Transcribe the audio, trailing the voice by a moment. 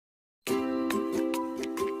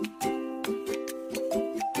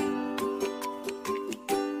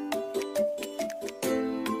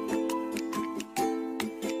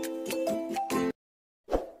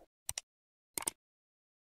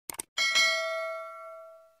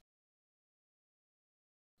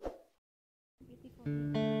For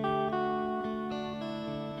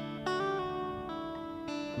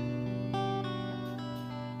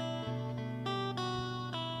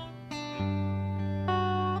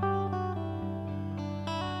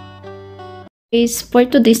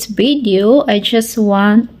today's video, I just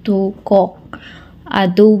want to cook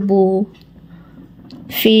adobo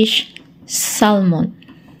fish salmon.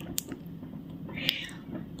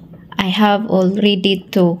 I have already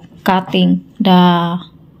to cutting the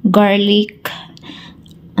garlic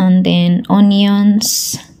and then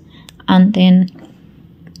onions and then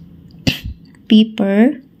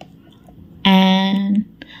pepper, and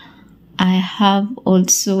I have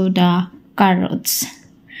also the carrots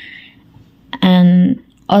and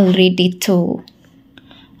already to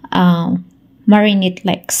marinate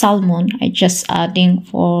like salmon. I just adding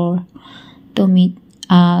for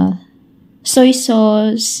soy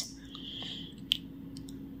sauce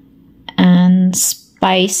and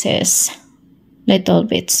spices, little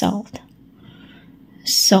bit salt.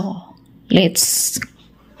 So let's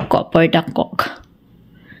go for the cook.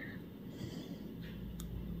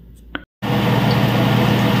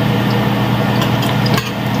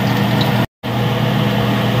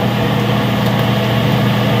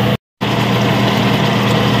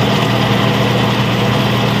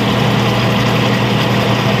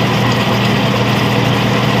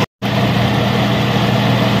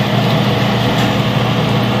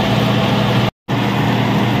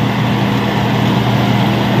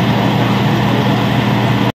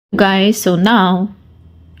 Guys, so now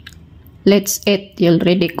let's eat. You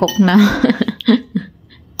already cook na.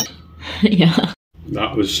 Yeah.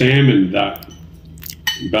 That was salmon that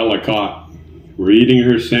Bella caught. We're eating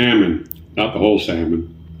her salmon, not the whole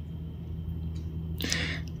salmon.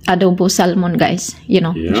 Adobo salmon, guys. You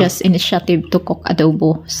know, Yeah. Just initiative to cook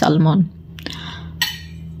adobo salmon.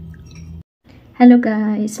 Hello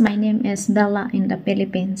guys, my name is Bella in the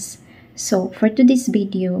Philippines. So for today's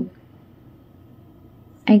video,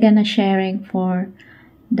 I gonna sharing for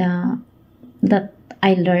that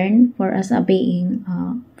I learned for us being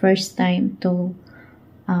first time to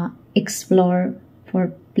explore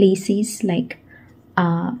for places like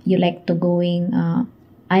you like to going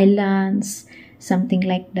islands, something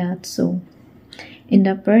like that. So in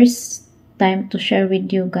the first time to share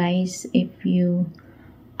with you guys, if you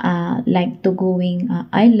like to going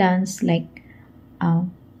islands like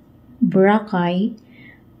Boracay,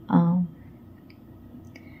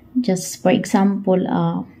 just for example,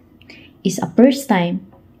 is a first time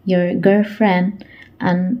your girlfriend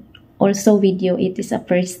and also with you, it is a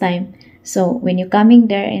first time. So when you're coming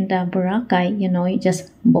there in the Boracay, you know, you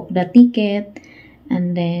just book the ticket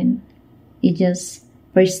and then you just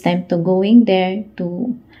first time to going there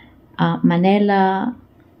to Manila,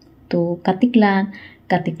 to Katiklan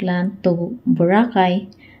to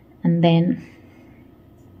Boracay, and then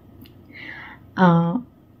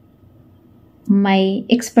my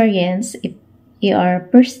experience, if you are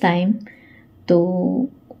first time to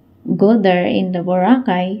go there in the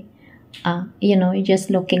Boracay, you know, you're just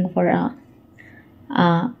looking for a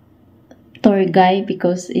tour guide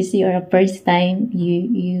because it's your first time.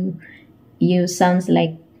 You sounds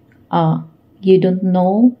like you don't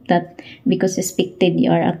know that because expected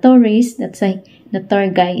you are a tourist. That's why the tour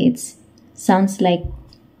guide, it sounds like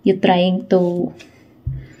you're trying to,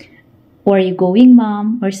 where you going,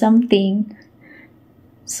 mom, or something.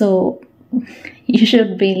 So you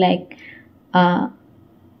should be like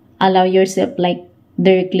allow yourself like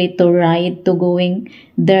directly to ride to going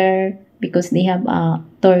there because they have a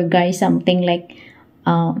tour guide, something like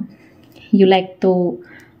you like to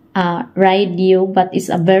ride you, but it's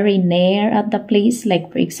a very near at the place, like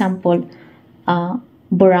for example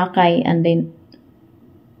Boracay, and then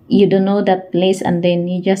you don't know that place and then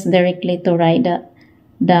you just directly to ride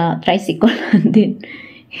the tricycle and then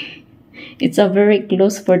it's a very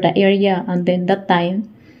close for the area. And then that time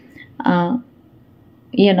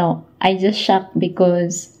you know, I just shocked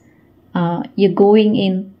because you going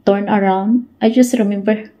in turn around. I just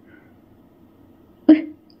remember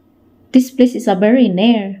this place is a very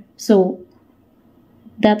near, so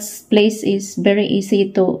that place is very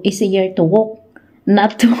easier to walk,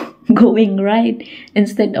 not to going right.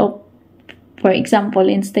 Instead of, for example,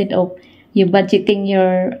 instead of you budgeting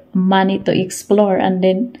your money to explore, and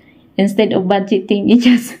then instead of budgeting, you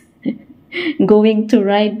just going to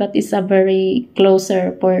ride, but it's a very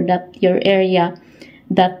closer for that your area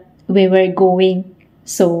that we were going.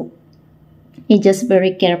 So you just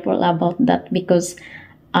very careful about that because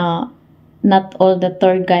not all the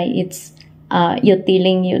tour guide it's you're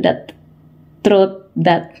telling you that truth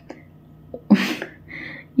that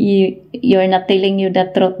you're not telling you the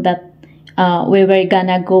truth that we were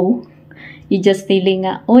gonna go you just feeling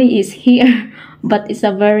Oy is here, but it's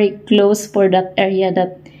a very close for that area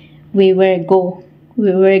that we were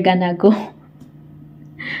gonna go.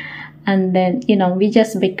 And then, you know, we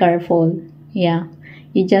just be careful. Yeah,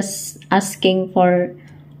 you just asking for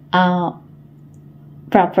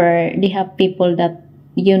proper. They have people that,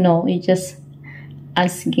 you know, you just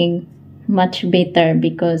asking much better,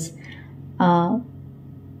 because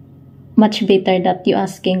much better that you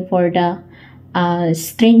asking for the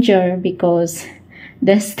stranger, because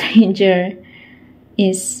the stranger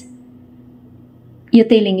is you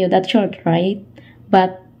telling you the truth, right?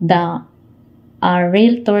 But the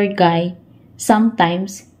real tour guide,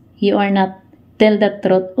 sometimes you are not tell the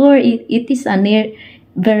truth, or it is a near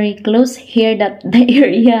very close here that the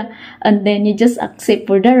area, and then you just accept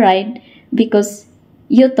for the ride because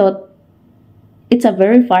you thought it's a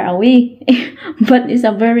very far away, but it's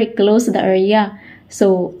a very close the area.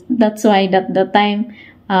 So that's why that the time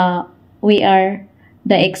we are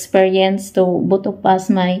the experience to both of us,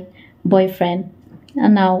 my boyfriend,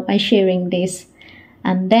 and now I sharing this.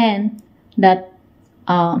 And then that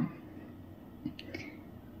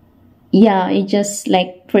yeah, it just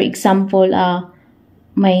like, for example,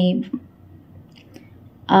 my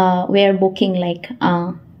we're booking like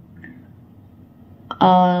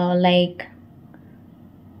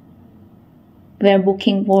we're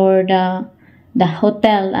booking for the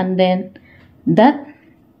hotel, and then that,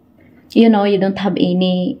 you know, you don't have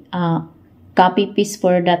any copy piece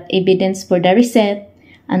for that evidence for the receipt,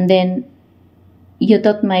 and then you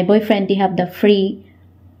thought my boyfriend they have the free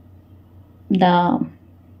the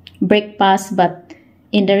break pass, but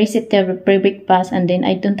in the receipt they have a pre-break pass, and then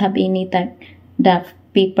I don't have any the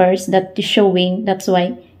papers that is showing. That's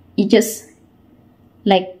why you just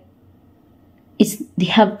like they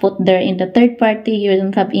have put there in the third party, you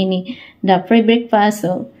don't have any the pre-break pass,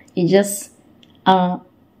 so you just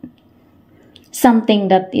something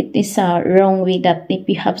that it is wrong with that. If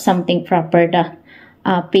you have something proper, the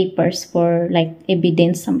papers for like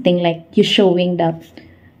evidence, something like you showing that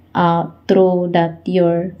through that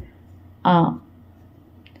your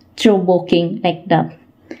through booking like that,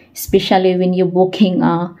 especially when you booking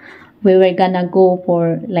we were gonna go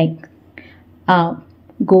for like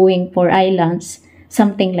going for islands,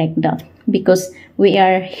 something like that, because we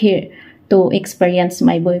are here to experience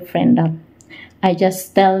my boyfriend. That I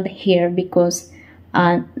just tell here because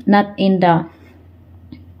not in the,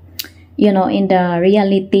 you know, in the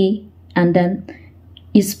reality, and then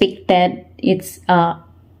expected it's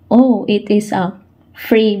oh, it is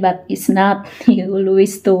free, but it's not. You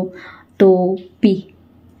always to pay,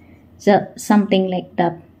 so something like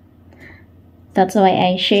that. That's why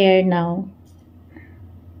I share now.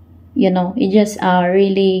 You know, you just are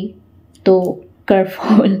really too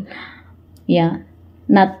careful. Yeah,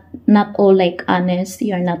 not all like honest.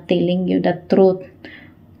 You're not telling you the truth.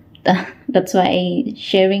 That's why I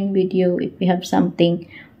sharing with you. If you have something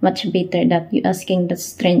much better, that you asking the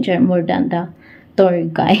stranger more than the tour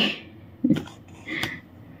guide.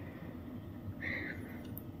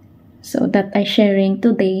 So that I sharing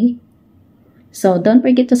today. So don't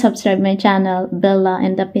forget to subscribe my channel, Bella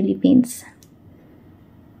and the Philippines.